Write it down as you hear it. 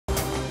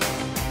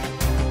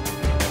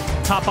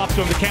hop up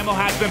to him. The camo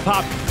has been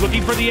popped.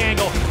 Looking for the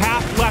angle.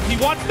 Half left. He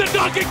wants the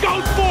dunk. It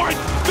goes for it.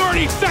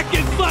 30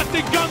 seconds left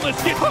and Gunless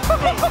gets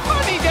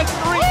he gets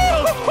 3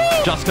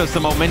 kills. Just because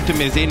the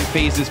momentum is in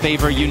FaZe's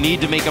favor, you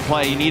need to make a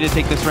play. You need to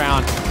take this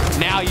round.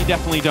 Now you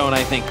definitely don't,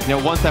 I think. You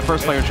know, once that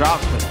first player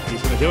drops. But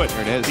he's going to do it.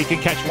 There it is. He can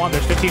catch one.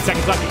 There's 15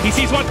 seconds left. He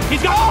sees one.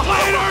 He's got the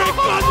planner.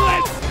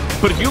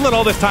 Gunless. But if you let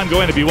all this time go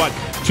in, it'd be what?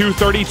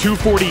 2:30,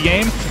 2:40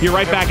 game. You're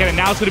right back at it.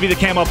 Now it's going to be the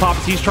camo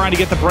pops. He's trying to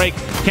get the break.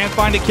 Can't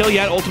find a kill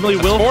yet. Ultimately,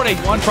 will.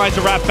 41 tries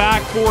to wrap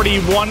back.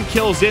 41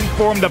 kills in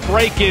for him. The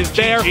break is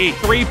there.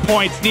 3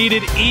 points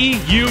needed. E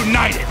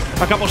united.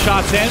 A couple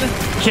shots in.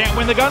 Can't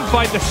win the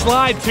gunfight. The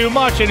slide too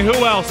much. And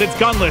who else? It's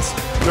Gunless.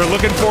 They're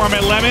looking for him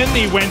at Lemon.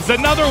 He wins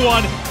another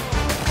one.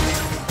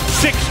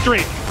 6th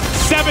streak.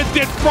 7th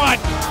in front.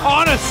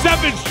 On a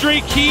 7th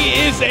streak, he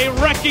is a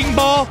wrecking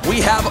ball.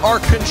 We have our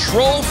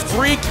control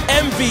freak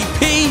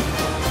MVP.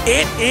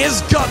 It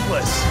is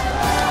Gunless.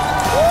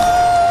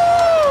 Woo!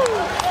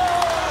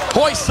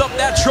 Hoist up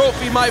that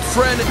trophy, my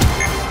friend.